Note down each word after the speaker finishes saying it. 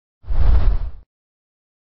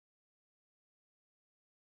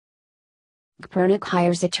Kaepernick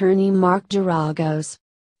hires attorney Mark Geragos.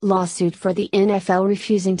 Lawsuit for the NFL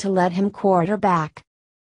refusing to let him quarterback.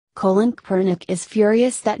 Kaepernick is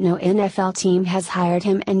furious that no NFL team has hired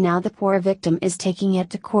him, and now the poor victim is taking it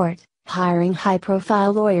to court, hiring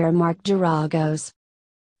high-profile lawyer Mark Geragos.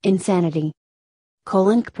 Insanity.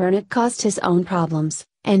 Kaepernick caused his own problems,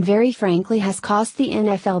 and very frankly has cost the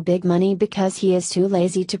NFL big money because he is too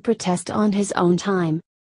lazy to protest on his own time.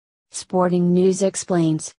 Sporting News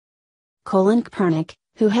explains. Kaepernick,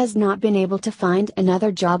 who has not been able to find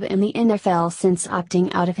another job in the NFL since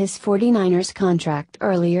opting out of his 49ers contract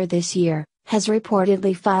earlier this year, has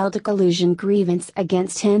reportedly filed a collusion grievance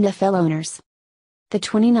against NFL owners. The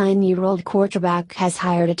 29-year-old quarterback has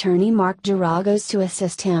hired attorney Mark Geragos to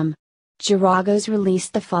assist him. Geragos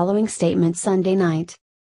released the following statement Sunday night.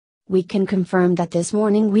 "We can confirm that this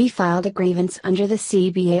morning we filed a grievance under the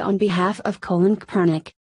CBA on behalf of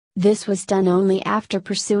Kaepernick. This was done only after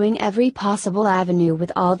pursuing every possible avenue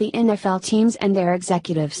with all the NFL teams and their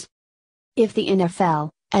executives. If the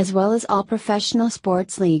NFL, as well as all professional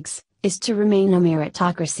sports leagues, is to remain a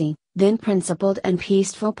meritocracy, then principled and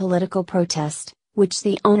peaceful political protest, which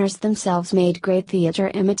the owners themselves made great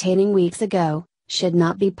theater imitating weeks ago, should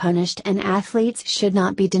not be punished, and athletes should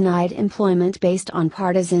not be denied employment based on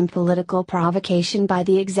partisan political provocation by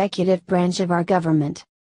the executive branch of our government.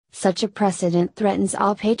 Such a precedent threatens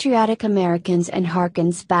all patriotic Americans and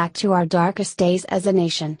harkens back to our darkest days as a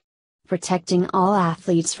nation. Protecting all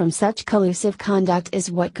athletes from such collusive conduct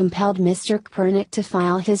is what compelled Mr. Kaepernick to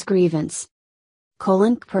file his grievance."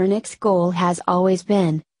 Kaepernick's goal has always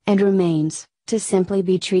been, and remains, to simply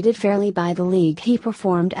be treated fairly by the league he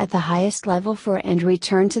performed at the highest level for and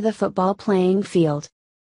return to the football playing field.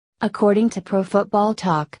 According to Pro Football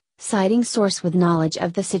Talk, citing source with knowledge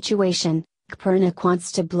of the situation, Kaepernick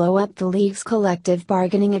wants to blow up the league's collective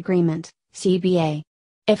bargaining agreement, CBA.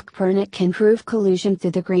 If Kaepernick can prove collusion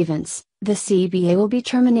through the grievance, the CBA will be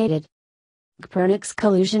terminated. Kaepernick's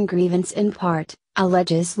collusion grievance in part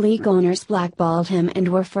alleges league owners blackballed him and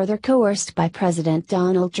were further coerced by President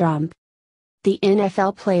Donald Trump. The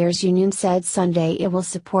NFL Players Union said Sunday it will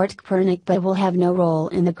support Kaepernick but will have no role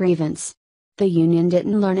in the grievance. The union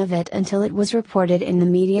didn't learn of it until it was reported in the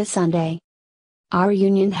media Sunday. "Our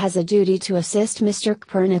union has a duty to assist Mr.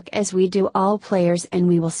 Kaepernick as we do all players, and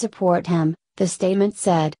we will support him," the statement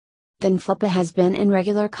said. The NFLPA has been in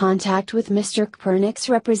regular contact with Mr. Kaepernick's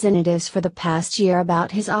representatives for the past year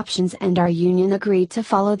about his options, and our union agreed to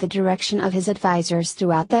follow the direction of his advisors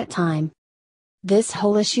throughout that time. This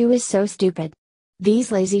whole issue is so stupid.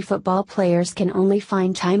 These lazy football players can only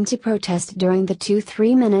find time to protest during the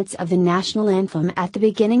 2-3 minutes of the national anthem at the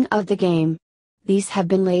beginning of the game. These have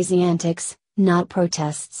been lazy antics, not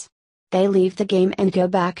protests. They leave the game and go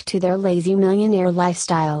back to their lazy millionaire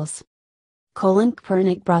lifestyles.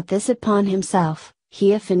 Kaepernick brought this upon himself.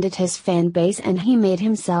 He offended his fan base and he made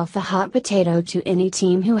himself a hot potato to any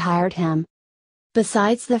team who hired him.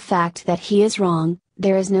 Besides the fact that he is wrong,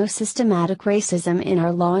 there is no systematic racism in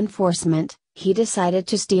our law enforcement. He decided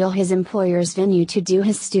to steal his employer's venue to do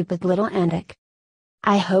his stupid little antic.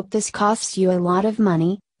 I hope this costs you a lot of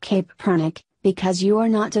money, Kaepernick, because you are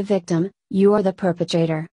not the victim, you are the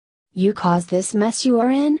perpetrator. You caused this mess you are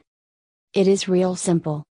in? It is real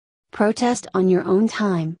simple. Protest on your own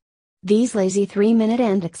time. These lazy 3-minute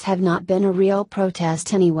antics have not been a real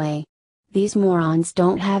protest anyway. These morons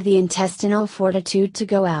don't have the intestinal fortitude to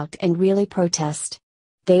go out and really protest.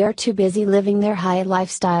 They are too busy living their high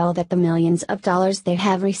lifestyle that the millions of dollars they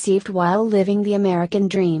have received while living the American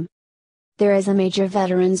dream. There is a major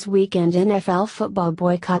Veterans Weekend NFL football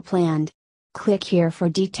boycott planned. Click here for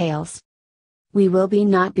details. We will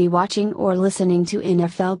not be watching or listening to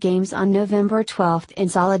NFL games on November 12th in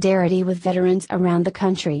solidarity with veterans around the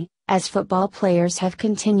country, as football players have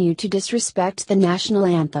continued to disrespect the national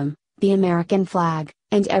anthem, the American flag,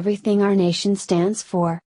 and everything our nation stands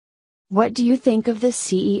for. What do you think of this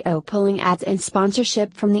CEO pulling ads and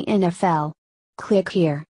sponsorship from the NFL? Click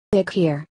here. Click here.